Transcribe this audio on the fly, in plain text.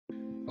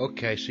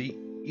Okay, so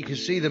you can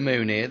see the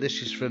moon here.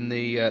 This is from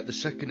the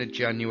 2nd of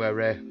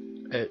January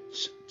at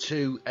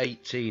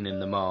 2:18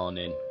 in the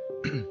morning.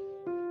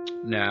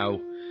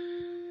 Now,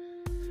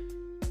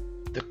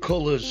 the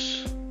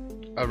colours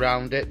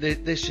around it.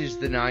 This is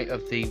the night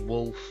of the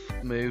wolf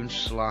moon /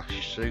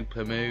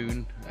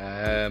 supermoon.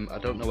 I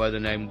don't know where the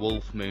name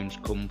wolf moons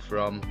come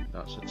from.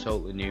 That's a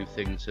totally new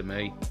thing to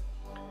me.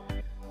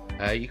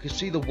 You can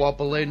see the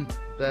wobbling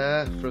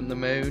there from the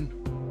moon.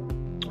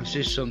 This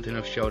is something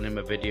I've shown in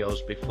my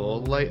videos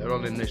before. Later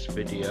on in this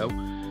video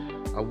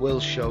I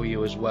will show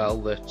you as well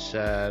that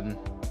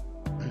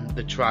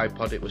the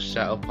tripod it was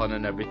set up on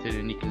and everything,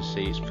 and you can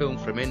see it's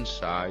filmed from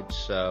inside.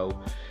 So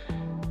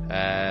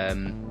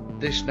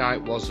this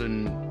night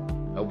wasn't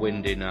a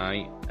windy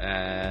night.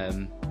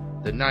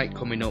 The night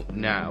coming up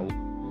now,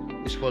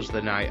 this was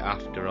the night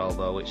after,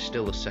 although it's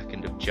still the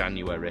 2nd of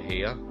January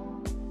here.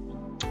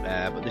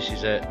 But this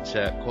is at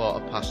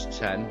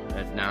 10:15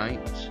 at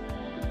night.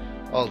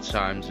 All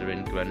times are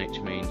in Greenwich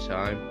Mean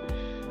Time.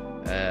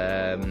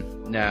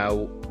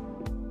 Now,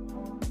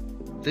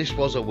 this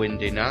was a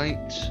windy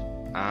night,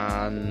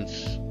 and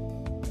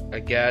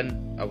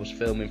again I was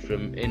filming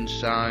from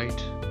inside,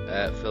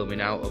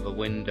 filming out of a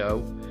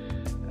window,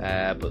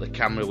 but the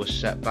camera was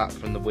set back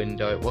from the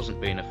window. It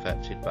wasn't being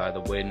affected by the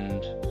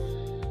wind.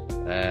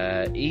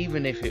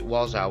 Even if it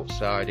was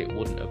outside, it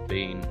wouldn't have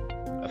been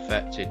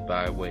affected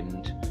by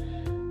wind.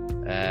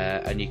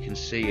 And you can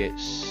see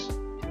it's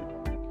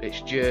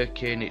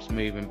jerking, it's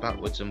moving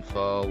backwards and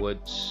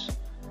forwards.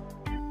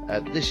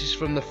 This is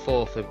from the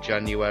 4th of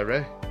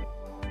January,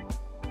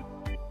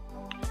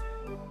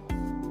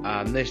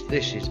 and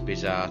this is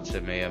bizarre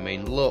to me. I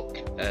mean, look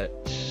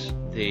at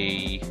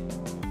the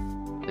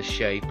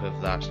shape of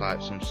that. It's like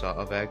some sort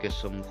of egg or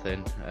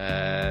something.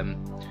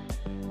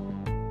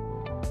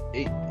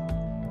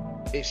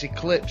 It's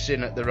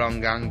eclipsing at the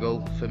wrong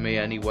angle for me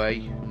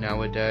anyway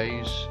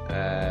nowadays,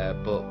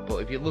 but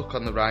if you look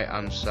on the right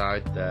hand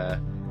side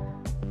there,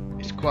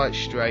 it's quite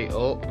straight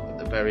up at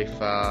the very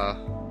far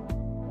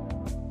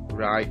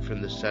right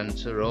from the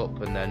centre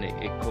up, and then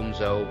it comes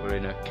over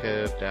in a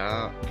curved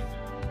arc.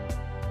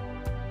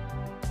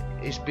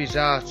 It's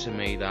bizarre to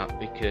me that,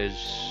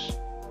 because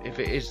if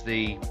it is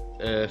the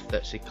Earth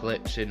that's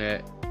eclipsing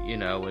it, you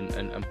know,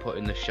 and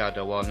putting the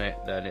shadow on it,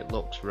 then it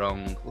looks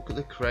wrong. Look at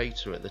the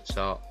crater at the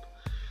top.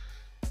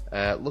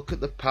 Look at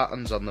the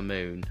patterns on the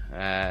moon,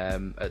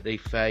 at the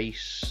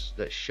face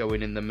that's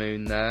showing in the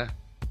moon there.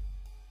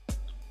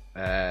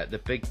 The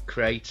big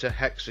crater,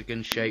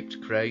 hexagon shaped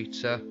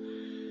crater.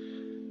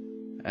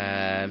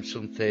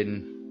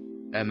 Something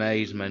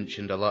MA's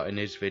mentioned a lot in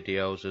his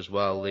videos as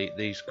well.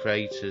 These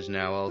craters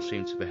now all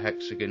seem to be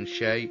hexagon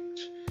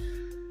shaped.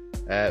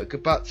 Go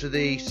back to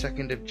the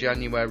 2nd of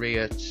January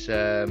at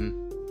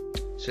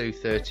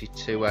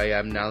 2:32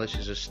 AM now. This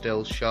is a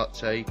still shot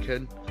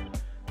taken,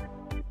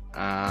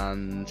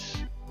 and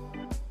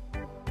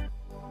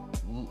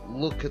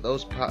look at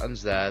those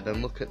patterns there.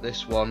 Then look at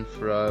this one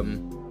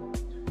from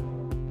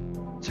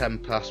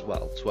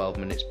 12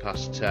 minutes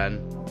past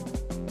 10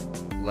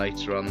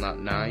 later on that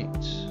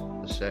night,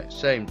 the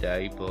same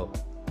day,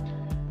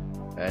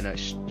 and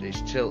it's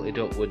tilted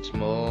upwards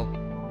more,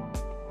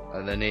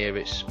 and then here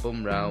it's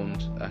spun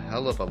round a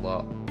hell of a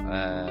lot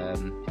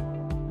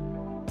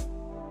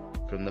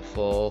from the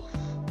 4th.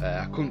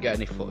 I couldn't get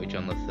any footage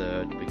on the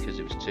 3rd because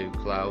it was too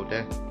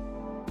cloudy.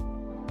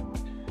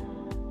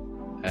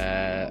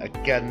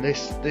 Again,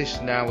 this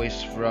now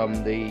is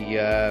from the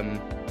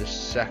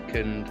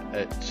 2nd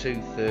at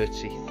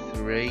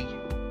 2:33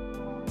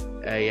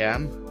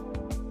 AM.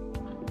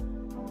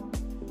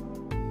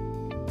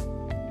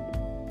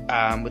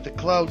 With the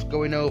clouds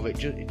going over,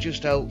 it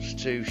just helps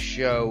to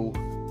show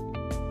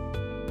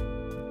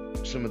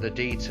some of the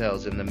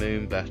details in the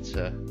moon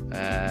better.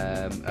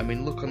 I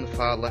mean, look on the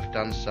far left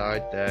hand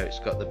side there, it's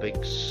got the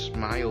big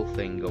smile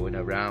thing going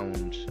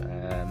around.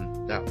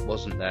 That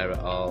wasn't there at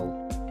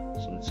all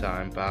some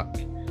time back.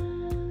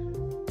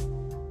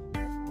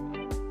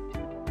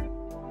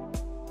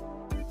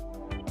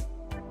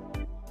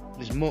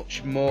 There's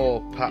much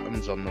more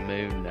patterns on the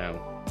moon now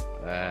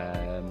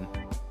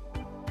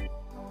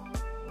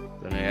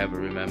than I ever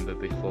remember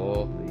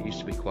before. It used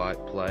to be quite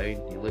plain.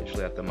 You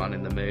literally had the man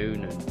in the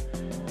moon and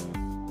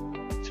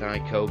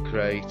Tycho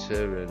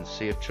crater and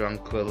Sea of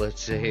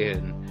Tranquility,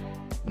 and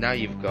now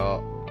you've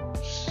got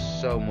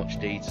so much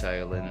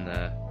detail in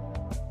there.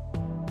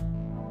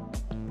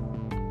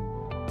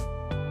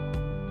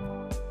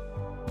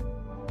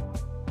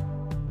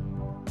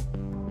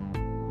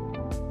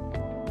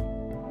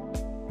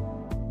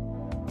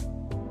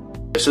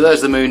 So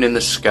there's the moon in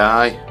the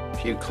sky, a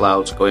few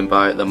clouds going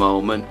by at the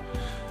moment.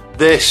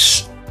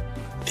 This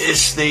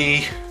is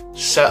the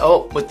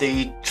setup with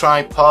the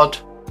tripod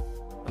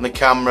and the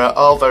camera,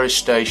 all very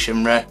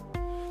stationary.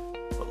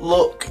 But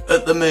look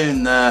at the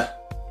moon there.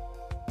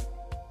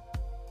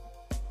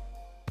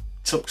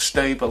 Took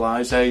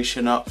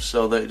stabilisation off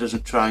so that it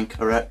doesn't try and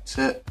correct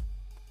it.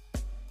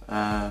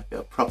 Get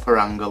a proper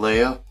angle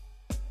here.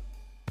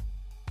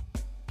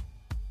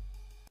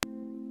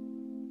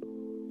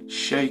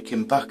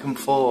 shaking back and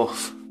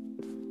forth.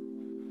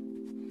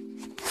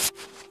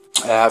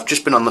 I've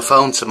just been on the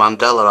phone to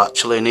Mandela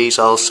actually, and he's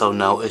also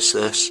noticed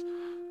this.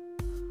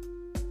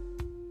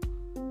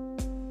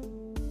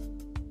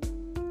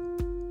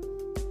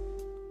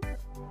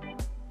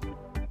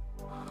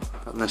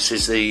 And this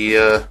is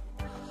the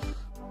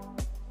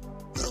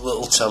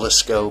little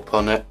telescope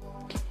on it.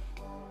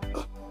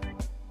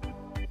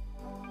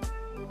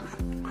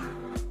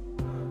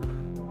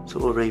 So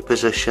we'll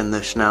reposition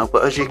this now,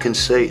 but as you can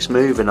see it's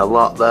moving a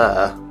lot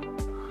there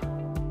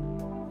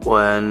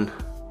when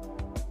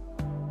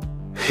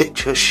it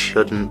just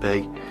shouldn't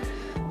be.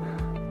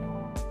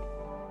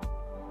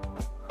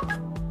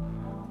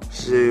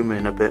 Zoom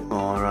in a bit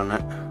more on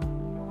it.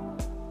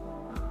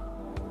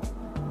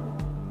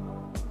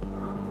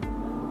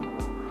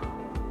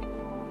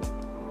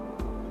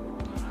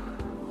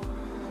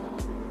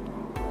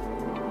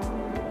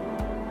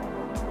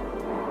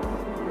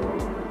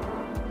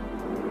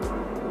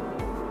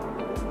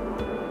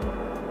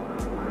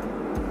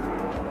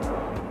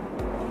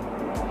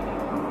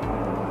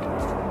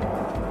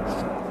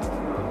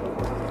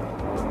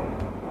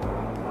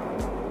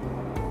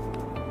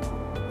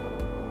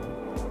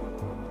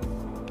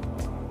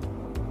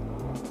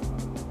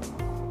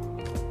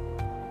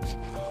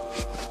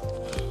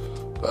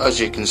 But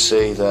as you can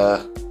see there,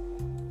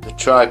 the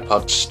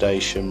tripod's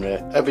stationary,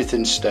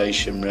 everything's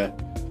stationary.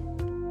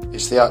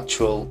 It's the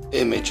actual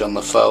image on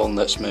the phone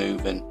that's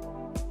moving.